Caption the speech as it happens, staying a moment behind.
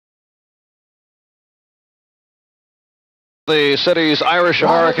The city's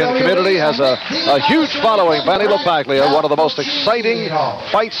Irish-American community has a huge following. Manny LaPaglia, one of the most exciting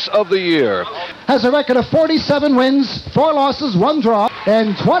fights of the year. Has a record of 47 wins, 4 losses, 1 draw,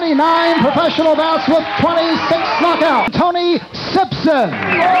 and 29 professional bouts with 26 knockouts. Tony Sibson.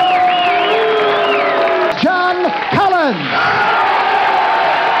 John Collins.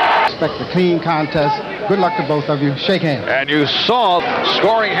 Expect a clean contest. Good luck to both of you. Shake hands. And you saw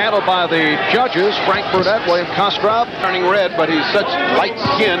scoring handled by the judges, Frank Burnett, William Kostrov, turning red, but he's such light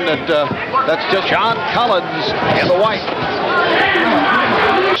skin that that's just John Collins in the white.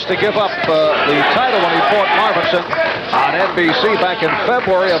 To give up the title when he fought Marvinson on NBC back in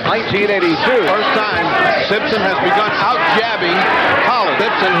February of 1982. First time Sibson has begun out-jabbing Collins.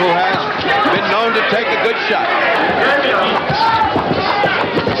 Sibson, who has been known to take a good shot.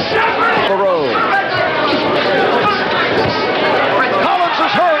 The road. Collins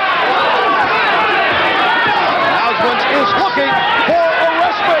is hurt. Hausman is looking for a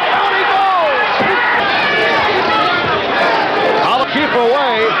respite. Out he goes. I'll keep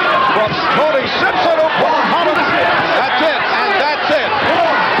away from Tony Sibson. Collins. That's it, and that's it.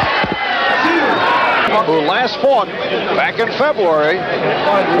 Who last fought back in February,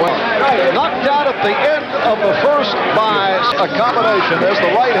 knocked out at the end of the first by a combination. There's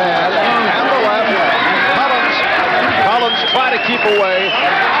the right hand and the left. Collins tried to keep away.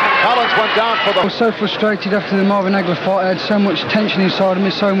 Collins went down for the... I was so frustrated after the Marvin Hagler fight. I had so much tension inside of me,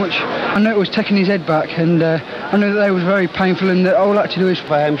 so much. I knew it was taking his head back, and I knew that they was very painful, and that all I had to do is...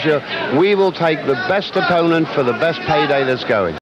 For Hampshire, we will take the best opponent for the best payday that's going.